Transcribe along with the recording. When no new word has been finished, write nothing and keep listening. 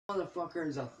motherfucker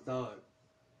is a thug.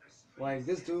 Like,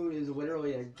 this dude is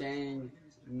literally a gang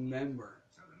member.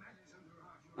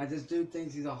 Like, this dude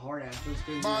thinks he's a hard ass.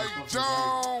 Mike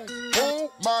Jones, who?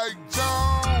 Mike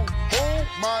Jones, who?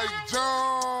 Mike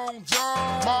Jones,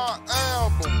 my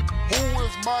album. Who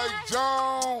is Mike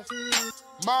Jones?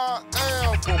 My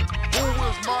album. Who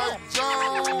is Mike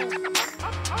Jones?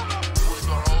 With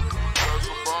the hope that's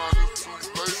about it, too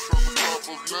late from the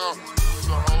couples now. With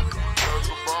the hope that's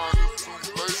about it, too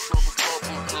late from the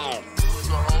couples now. With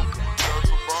the hope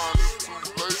that's about it, too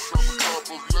late from the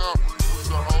couples now. With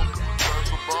the hope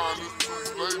that's about it,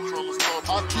 too late from the couples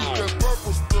now. I keep that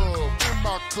purple stuff in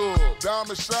my cup.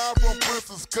 Diamond shine from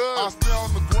Princess Cut. I stay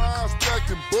on the grind,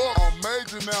 stacking bucks. I'm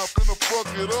major now, finna fuck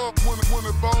it up.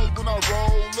 20 balls when I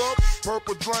roll up.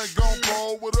 Purple drink gon'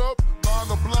 blow it up. Find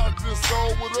the block, just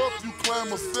sold it up. You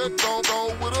claim a set, throw it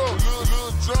up.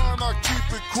 Lil John, I keep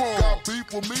it crunk. Got beef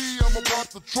with me, I'm about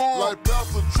to trump. Like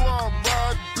Pastor Trump, I'm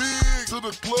riding big to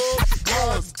the club,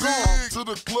 blowing big to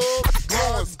the club,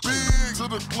 blowing big to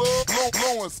the club,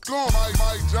 blowing skunk.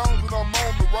 Mike Jones and I'm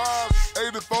on the rise.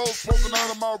 84's poking out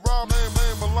of my ride.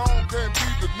 Name Malone can't be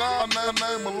denied.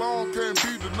 Name Malone can't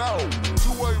be denied.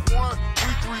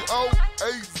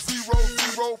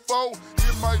 281-330-8004.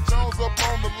 Hit Mike Jones up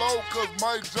on the low, cause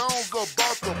Mike Jones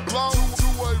about to blow.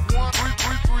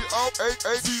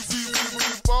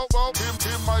 281-330-8004.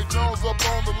 Hit Mike Jones up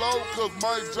on the low, cause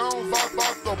Mike Jones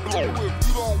about to blow. If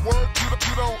you don't work,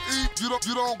 you don't eat, you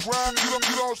don't grind, you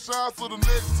don't shine. So the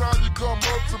next time you come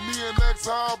up to me and ask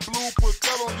how I blew, put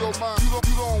that on your mind. You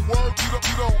don't work, you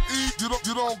don't eat, you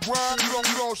don't grind, you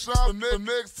don't shine. The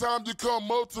next time you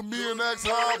come up to me and ask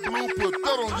how I blew, put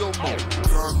that on your mind.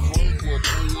 Got drink, but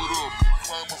pull it up.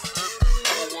 Climb a step,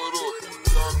 pull it up.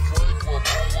 Got drink, but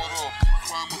pull it up.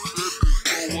 Climb a step,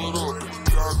 pull it up.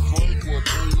 Got drink, but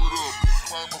pull it up.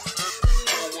 Climb a step,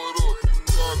 pull it up.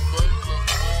 Got drink, but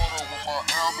pull it up. With my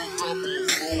albums up,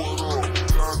 pull it up.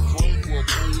 Got drink, but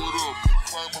pull it up.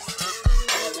 Climb a step,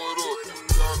 pull it up.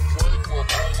 Got drink, but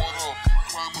pull it up.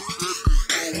 Climb a step,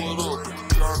 pull it up.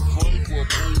 Got drink, but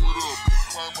pull it up.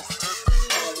 Climb a step,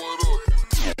 pull it up.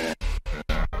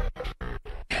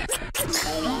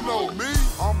 You know me,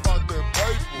 I'm about that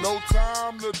paper. No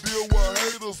time to deal with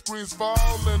haters. Screens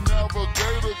fall and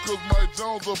navigator, cause Mike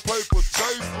Jones a paper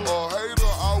chaser. A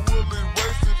hater, I will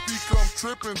erase if he come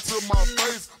tripping to my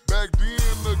face. Back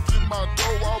then to get my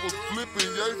dough, I was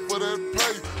flipping yay for that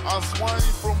pay. I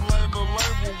swing from lane to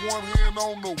lane with one hand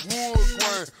on the wood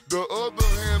grain, the other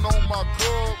hand on my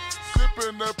cup,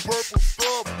 sipping that purple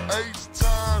stuff.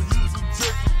 H-time, Houston,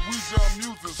 Texas, we jam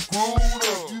music screwed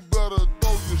up. You better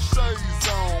throw your shades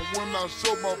on when I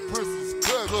show my Princess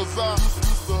Cut, cause I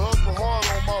used to hustle hard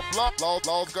on my block.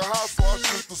 Laws got hot, so I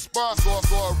shoot the spot. So I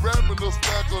started rapping the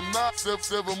stack or not. 7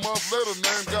 months later,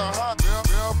 name got hot.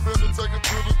 Now I'm finna take it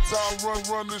to the top.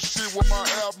 Run this shit when my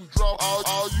album drop.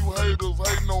 All you haters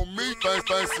hating on me.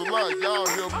 Thanks a lot, y'all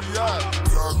help me out.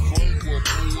 Got drink, but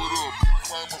pull it up.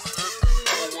 Climb a step,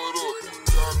 pull it up.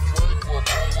 Got drink, but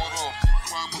pull it up.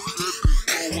 Climb a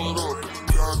step, pull it up.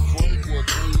 Got drink, but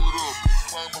pull it up.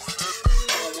 Climb a step,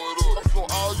 pull it up. So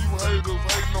all you haters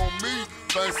hating on me,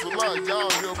 thanks a lot, y'all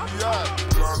help me out.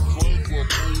 Got drink, but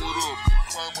pull it up.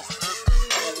 Climb a step,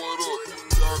 pull it up.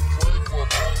 Got drink, but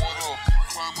pull it up.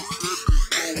 Climb a step,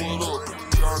 pull it up.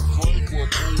 Got drink, but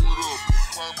pull it up.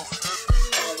 Climb a step,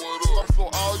 pull it up. So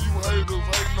all you haters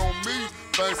hating on me,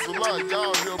 thanks a lot,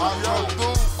 y'all help me out. I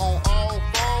through on all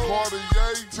fours,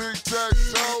 Cartier,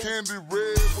 tic-tac-toe, candy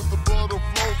red with the butter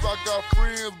flows. I got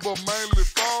friends, but mainly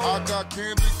foes. I got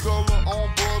candy color on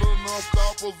butter,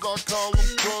 non-stoppers, I call them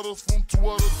cutters. From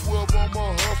 12 to 12, I'm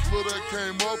a hustler that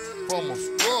came up from a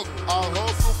struggle. I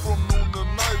hustle from noon to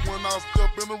night. When I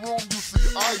step in the room, you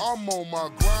see ice. I'm on my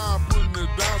grind, putting it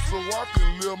down so I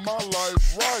can live my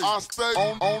life right. I stay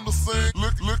on the scene,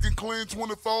 looking clean,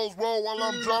 24s roll while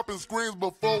I'm dropping screens.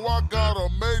 Before I got a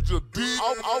major D,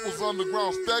 I was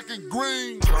underground stacking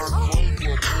green. Got drink,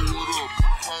 but pull it up.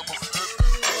 Climb a step,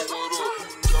 pull it up.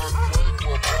 Got drink,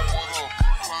 but pull it up.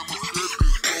 Climb a step,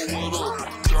 pull it up.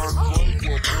 Got drink,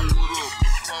 but pull it up.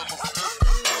 Climb a step,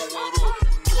 pull it up.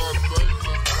 Got drink,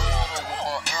 but pull it up. With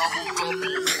my albums up,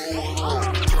 pull it up.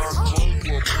 Got drink,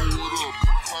 but pull it up.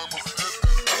 Climb a step,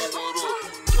 pull it up.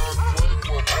 Got drink,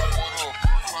 but pull it up.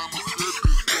 Climb a step,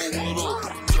 pull it up.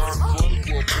 Got drink,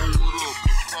 but pull it up.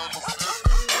 Climb a step,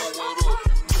 pull it up.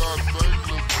 Got drink,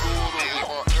 but pull it up. With my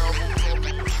albums up, pull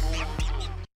it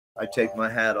up. I take my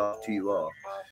hat off to you all.